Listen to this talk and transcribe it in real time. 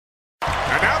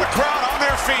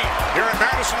feet here at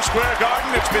Madison Square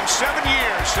Garden. It's been 7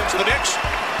 years since the Knicks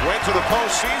went to the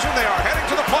postseason. They are heading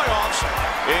to the playoffs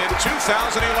in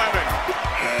 2011.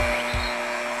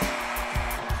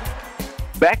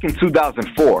 Back in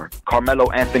 2004,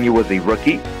 Carmelo Anthony was a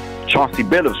rookie, Chauncey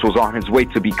Billups was on his way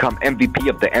to become MVP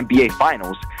of the NBA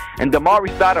Finals, and Amar'e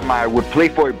Stoudemire would play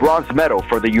for a bronze medal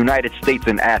for the United States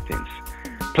in Athens.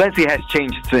 Plenty has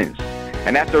changed since,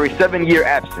 and after a 7-year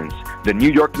absence, the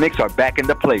New York Knicks are back in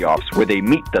the playoffs where they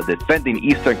meet the defending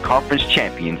Eastern Conference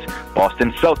champions,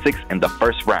 Boston Celtics, in the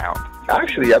first round.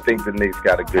 Actually, I think the Knicks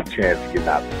got a good chance of getting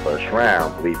out the first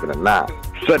round, believe it or not,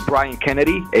 said Brian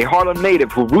Kennedy, a Harlem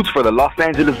native who roots for the Los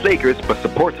Angeles Lakers but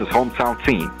supports his hometown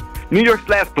team. New York's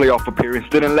last playoff appearance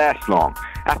didn't last long.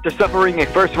 After suffering a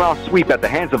first-round sweep at the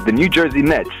hands of the New Jersey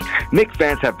Nets, Knicks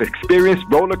fans have experienced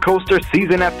roller coasters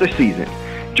season after season.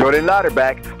 Jordan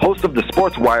Lauterbach, host of the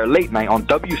Sports Wire Late Night on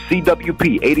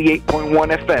WCWP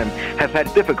 88.1 FM, has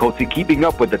had difficulty keeping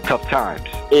up with the tough times.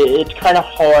 It's kind of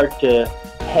hard to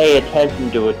pay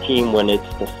attention to a team when it's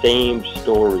the same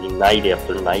story night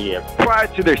after night after. Prior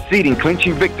to their seeding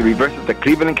clinching victory versus the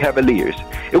Cleveland Cavaliers,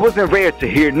 it wasn't rare to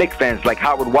hear Knicks fans like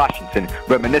Howard Washington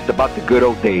reminisce about the good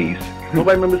old days.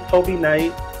 Nobody remembers Toby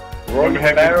Knight,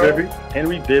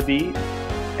 Henry Bibby,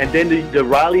 and then the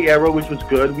Riley era, which was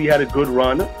good. We had a good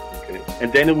run.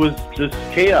 And then it was just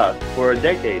chaos for a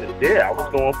decade. Yeah, I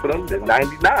was going for them in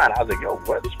 '99. I was like, yo,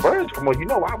 what? Spurs? Come on, you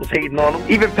know I was hating on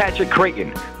them. Even Patrick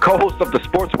Creighton, co-host of the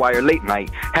Sports Wire Late Night,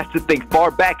 has to think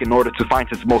far back in order to find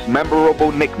his most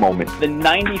memorable Knick moments. The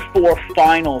 '94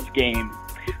 finals game,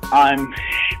 I'm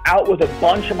out with a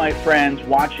bunch of my friends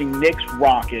watching Knicks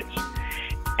Rockets,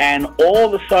 and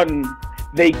all of a sudden,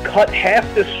 they cut half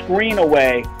the screen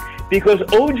away because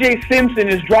O.J. Simpson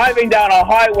is driving down a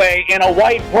highway in a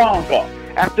white Bronco.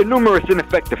 After numerous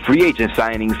ineffective free agent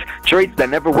signings, trades that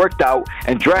never worked out,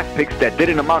 and draft picks that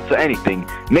didn't amount to anything,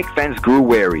 Knicks fans grew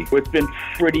wary. It's been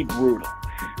pretty brutal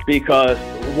because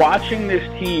watching this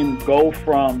team go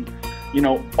from,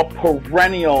 a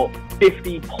perennial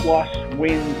 50-plus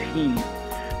win team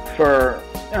for,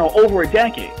 over a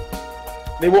decade.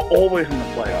 They were always in the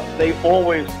playoffs. They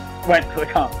always went to the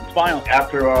conference finals.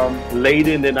 After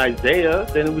Layden and Isaiah,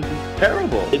 then it was just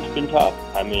terrible. It's been tough.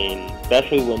 I mean,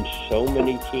 especially when so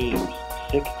many teams,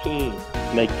 6 teams,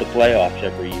 make the playoffs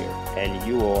every year. And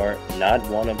you are not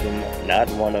one of them, not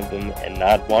one of them, and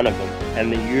not one of them.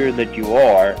 And the year that you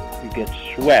are, you get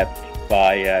swept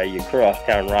by your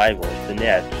crosstown rivals, the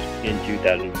Nets, in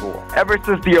 2004. Ever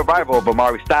since the arrival of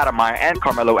Amar'e Stoudemire and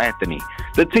Carmelo Anthony,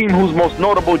 the team whose most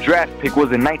notable draft pick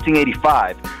was in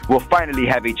 1985 will finally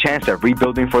have a chance at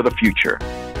rebuilding for the future.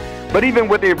 But even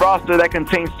with a roster that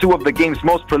contains 2 of the game's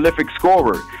most prolific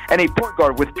scorers and a point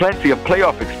guard with plenty of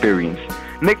playoff experience,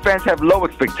 Knicks fans have low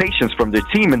expectations from their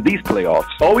team in these playoffs.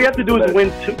 All we have to do is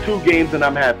win two games and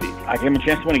I'm happy. I give them a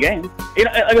chance to win a game. Like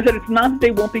I said, it's not that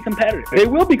they won't be competitive. They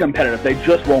will be competitive, they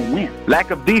just won't win. Lack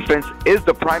of defense is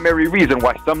the primary reason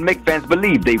why some Knicks fans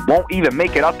believe they won't even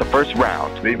make it out the first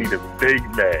round. They need a big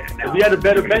man. If we had a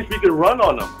better bench, we could run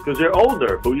on them because they're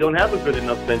older, but we don't have a good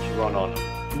enough bench to run on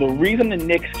them. The reason the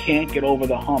Knicks can't get over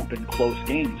the hump in close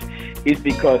games is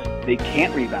because they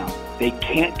can't rebound. They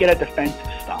can't get a defensive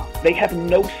stop. They have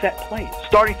no set plays.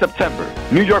 Starting September,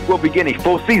 New York will begin a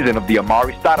full season of the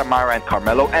Amar'e Stoudemire and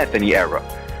Carmelo Anthony era.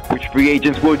 Which free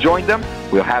agents will join them?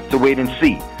 We'll have to wait and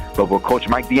see. But will Coach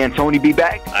Mike D'Antoni be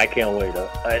back? I can't wait.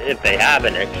 If they have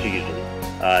an next season,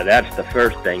 that's the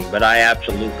first thing. But I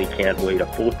absolutely can't wait. A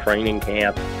full training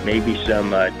camp, maybe some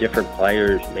different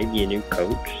players, maybe a new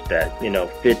coach that,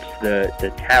 fits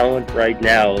the talent right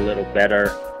now a little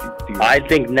better. I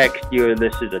think next year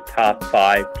this is a top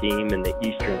 5 team in the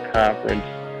Eastern Conference.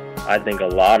 I think a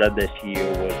lot of this year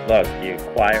was, look, you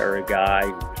acquire a guy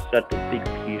who's such a big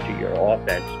piece of your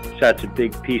offense, such a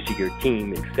big piece of your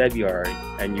team in February,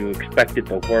 and you expect it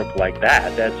to work like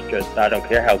that. That's just, I don't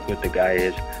care how good the guy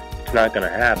is, it's not going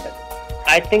to happen.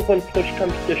 I think when push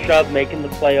comes to shove, making the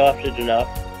playoffs is enough,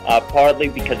 partly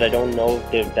because I don't know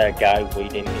if there's that guy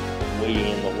waiting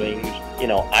in the wings.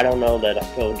 I don't know that a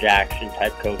Phil Jackson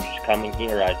type coach is coming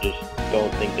here. I just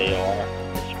don't think they are,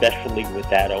 especially with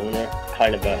that owner.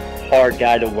 Kind of a hard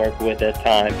guy to work with at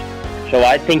times. So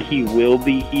I think he will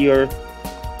be here.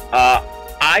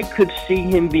 I could see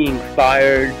him being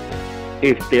fired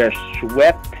if they're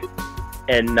swept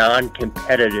and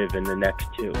non-competitive in the next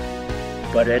 2.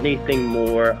 But anything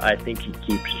more, I think he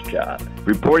keeps his job.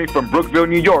 Reporting from Brookville,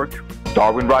 New York,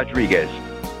 Darwin Rodriguez.